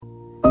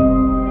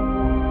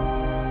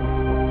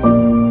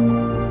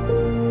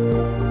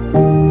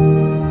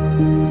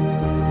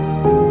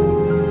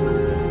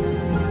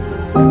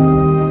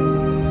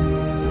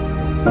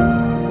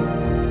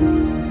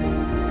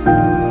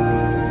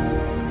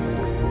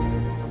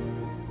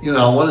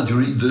I wanted to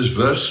read this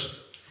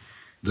verse.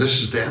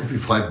 This is the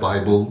Amplified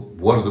Bible,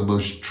 one of the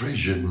most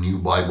treasured new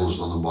Bibles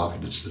on the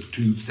market. It's the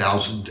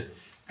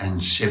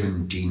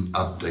 2017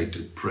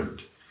 updated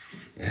print.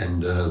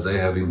 And they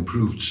have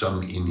improved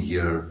some in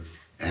here,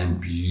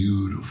 and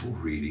beautiful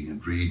reading.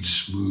 It reads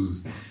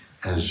smooth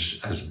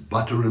as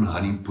butter and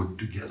honey put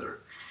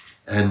together.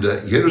 And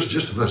here's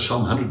just verse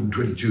Psalm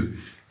 122.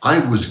 I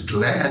was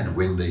glad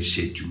when they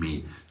said to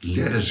me,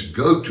 let us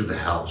go to the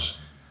house.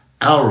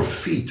 Our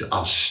feet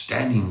are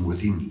standing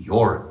within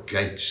your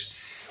gates.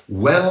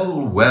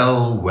 Well,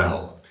 well,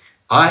 well.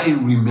 I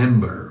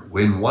remember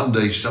when one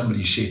day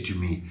somebody said to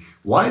me,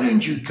 why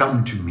don't you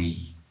come to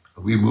me?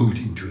 We moved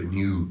into a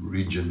new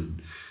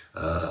region,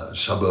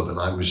 suburb, and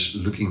I was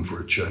looking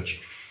for a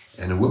church.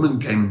 And a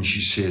woman came and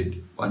she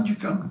said, why don't you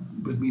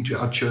come with me to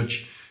our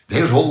church?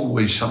 There's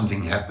always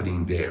something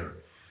happening there.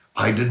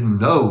 I didn't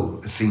know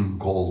a thing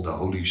called the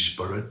Holy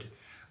Spirit,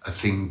 a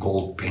thing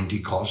called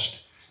Pentecost,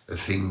 a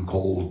thing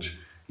called,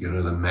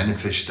 the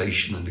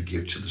manifestation and the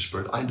gifts of the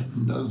Spirit. I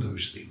didn't know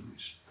those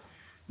things.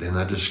 Then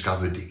I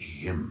discovered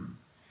him.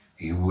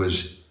 He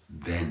was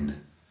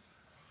then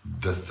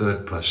the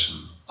third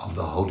person of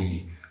the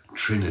Holy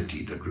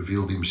Trinity that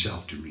revealed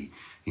himself to me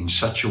in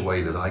such a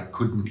way that I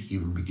couldn't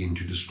even begin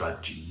to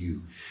describe to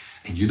you.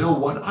 And you know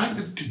what? I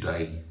look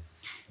today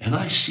and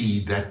I see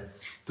that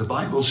the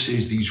Bible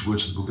says these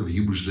words in the book of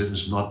Hebrews, let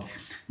us not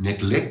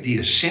neglect the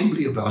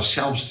assembly of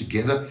ourselves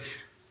together,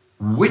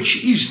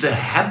 which is the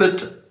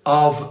habit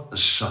of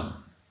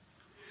some.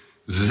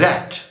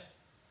 That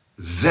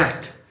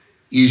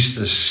is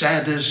the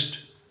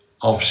saddest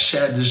of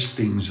saddest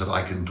things that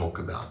I can talk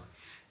about.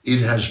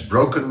 It has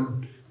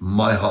broken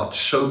my heart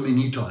so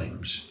many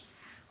times.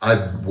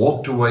 I've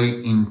walked away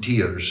in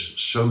tears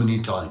so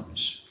many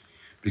times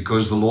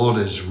because the Lord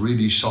has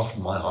really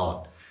softened my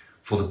heart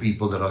for the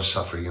people that are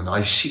suffering. And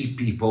I see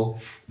people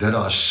that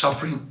are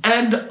suffering,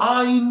 and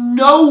I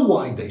know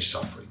why they're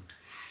suffering.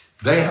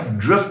 They have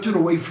drifted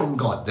away from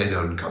God. They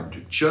don't come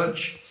to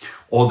church,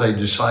 or they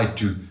decide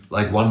to,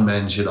 like one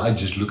man said, I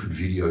just look at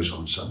videos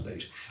on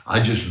Sundays.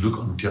 I just look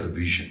on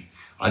television.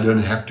 I don't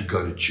have to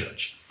go to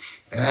church.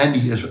 And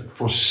he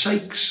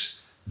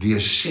forsakes the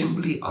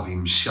assembly of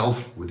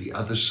himself with the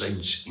other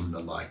saints in the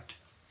light.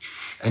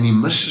 And he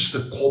misses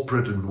the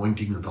corporate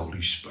anointing of the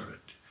Holy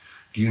Spirit.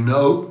 Do you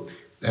know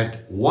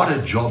that what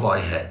a job I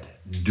had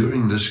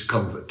during this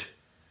COVID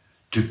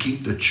to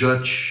keep the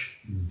church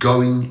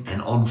going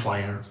and on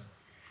fire?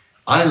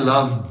 I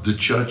loved the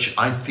church,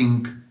 I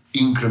think,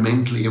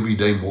 incrementally every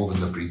day more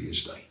than the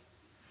previous day.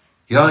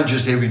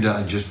 Every day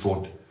I just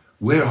thought,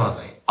 where are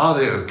they? Are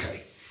they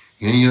okay?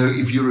 And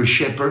if you're a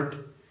shepherd,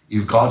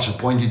 if God's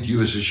appointed you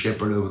as a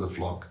shepherd over the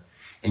flock,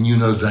 and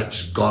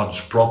that's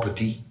God's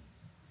property,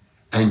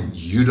 and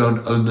you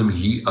don't own them,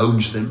 he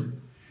owns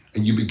them,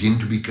 and you begin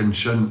to be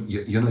concerned,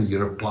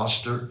 you're a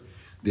pastor.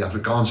 The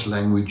Afrikaans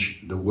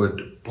language, the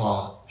word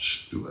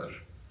pastoor,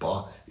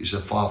 pa is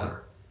a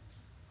father,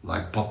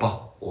 like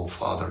papa or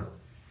father.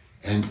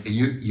 And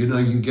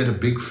you get a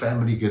big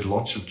family, you get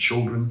lots of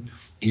children,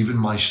 even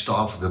my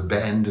staff, the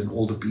band and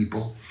all the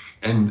people,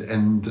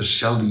 and the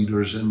cell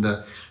leaders and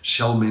the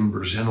cell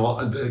members and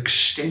all the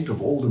extent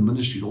of all the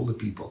ministry and all the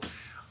people.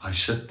 I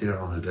sit there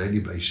on a daily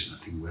basis and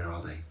I think, where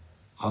are they?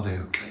 Are they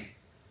okay?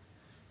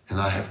 And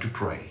I have to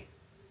pray.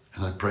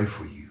 And I pray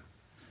for you.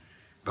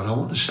 But I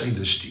want to say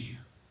this to you.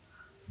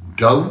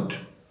 Don't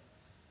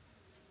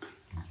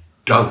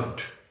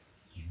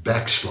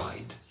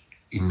backslide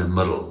in the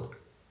middle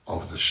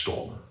of the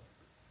storm.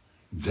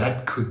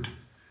 That could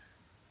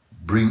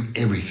bring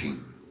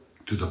everything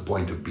to the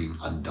point of being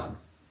undone.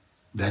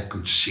 That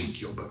could sink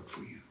your boat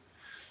for you.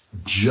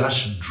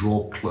 Just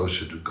draw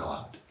closer to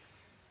God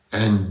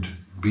and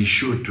be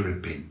sure to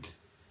repent,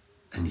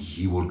 and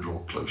he will draw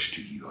close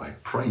to you. I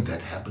pray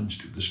that happens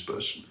to this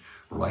person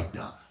right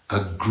now.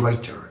 A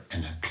greater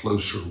and a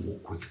closer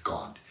walk with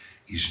God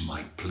is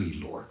my plea,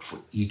 Lord, for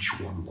each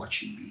one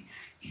watching me.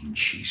 In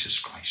Jesus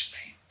Christ's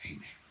name,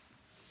 amen.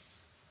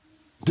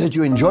 Did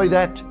you enjoy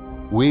that?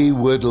 We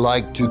would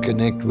like to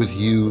connect with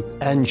you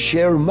and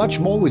share much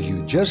more with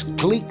you. Just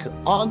click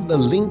on the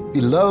link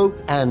below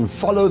and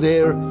follow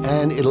there,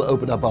 and it'll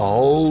open up a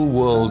whole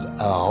world,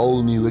 a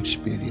whole new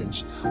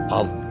experience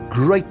of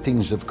great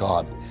things of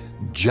God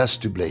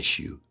just to bless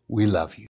you. We love you.